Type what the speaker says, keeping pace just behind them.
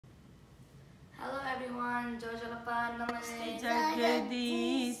everyone. Jojalapa Namaste.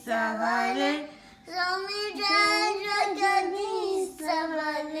 Jagadish Savale. Jagadish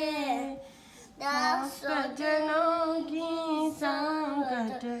Savale. Das Janon ki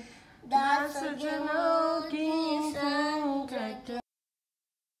sankat. Das Janon ki sankat.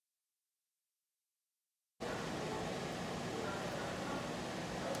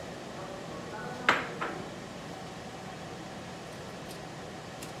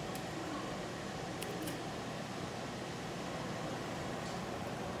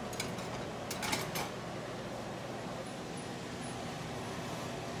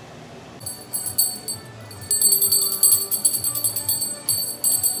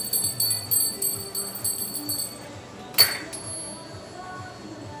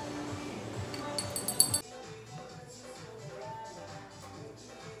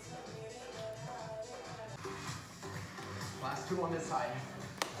 Last two on this side.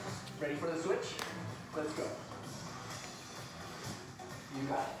 Ready for the switch? Let's go. You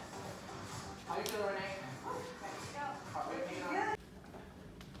got it. How you feeling, Renee? Heart rate hanging on?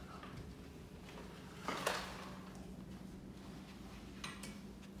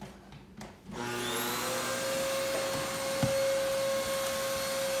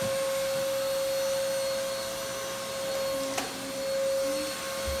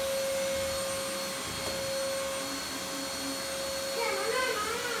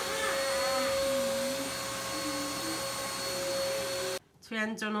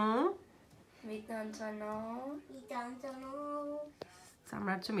 Swianjono. Vitanjano.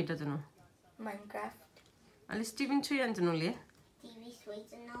 Samrat Mitajono. Minecraft. Ali Steven Swianjonole. TV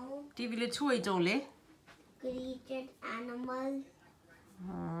Switzerland. TV le Chuajole. Created animal.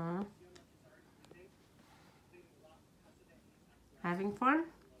 Having fun?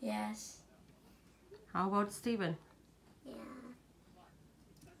 Yes. How about Steven? Yeah.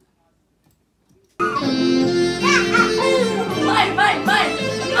 Mine!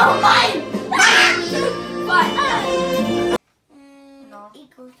 No, mine! Mine! No.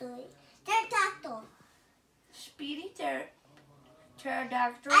 Equals to pterodactyl. Speedy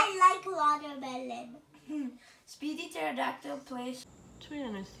pterodactyl. I like watermelon. Speedy pterodactyl plays.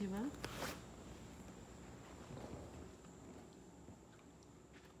 Chuyan Steven.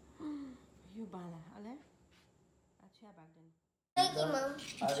 You bala, ale? Acha bagden. Thank you, Mom.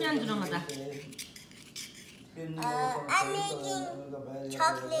 Swianjono mata. I'm making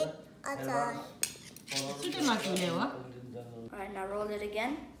chocolate atar. Sute matule. Alright, now roll it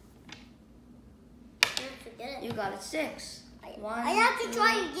again. You got it 6. I have to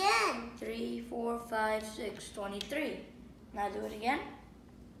try again. 3, 4, 5, 6, 23. Now do it again.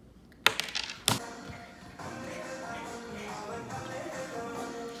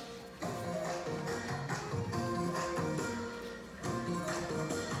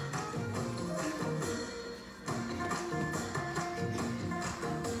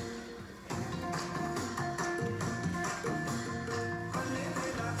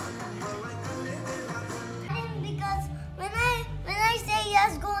 Because when I say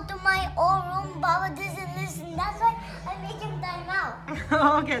yes, go to my own room, Baba doesn't listen. That's why I make him time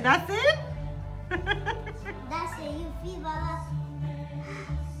out. Okay, that's it? That's it. You feel Baba.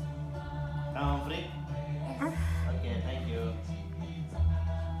 Come free? Okay, thank you.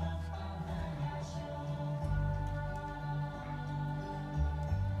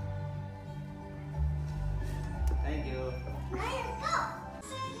 Thank you. Let's go.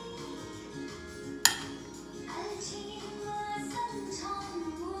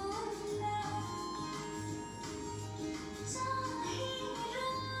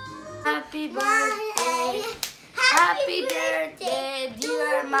 Happy birthday, happy birthday,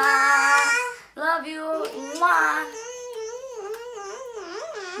 dear Ma. Love you, mwah.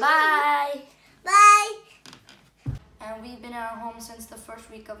 Bye. Bye. And we've been at our home since the first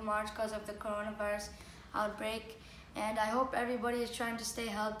week of March because of the coronavirus outbreak. And I hope everybody is trying to stay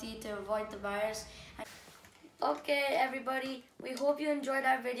healthy to avoid the virus. Okay, everybody, we hope you enjoyed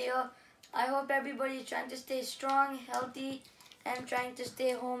our video. I hope everybody is trying to stay strong, healthy, and trying to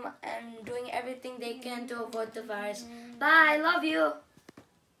stay home and doing everything they can to avoid the virus. Bye, love you.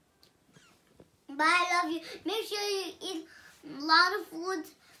 Bye, love you. Make sure you eat a lot of food,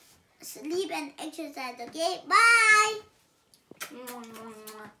 sleep, and exercise, okay? Bye.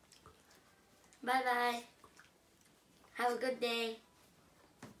 Bye-bye. Have a good day.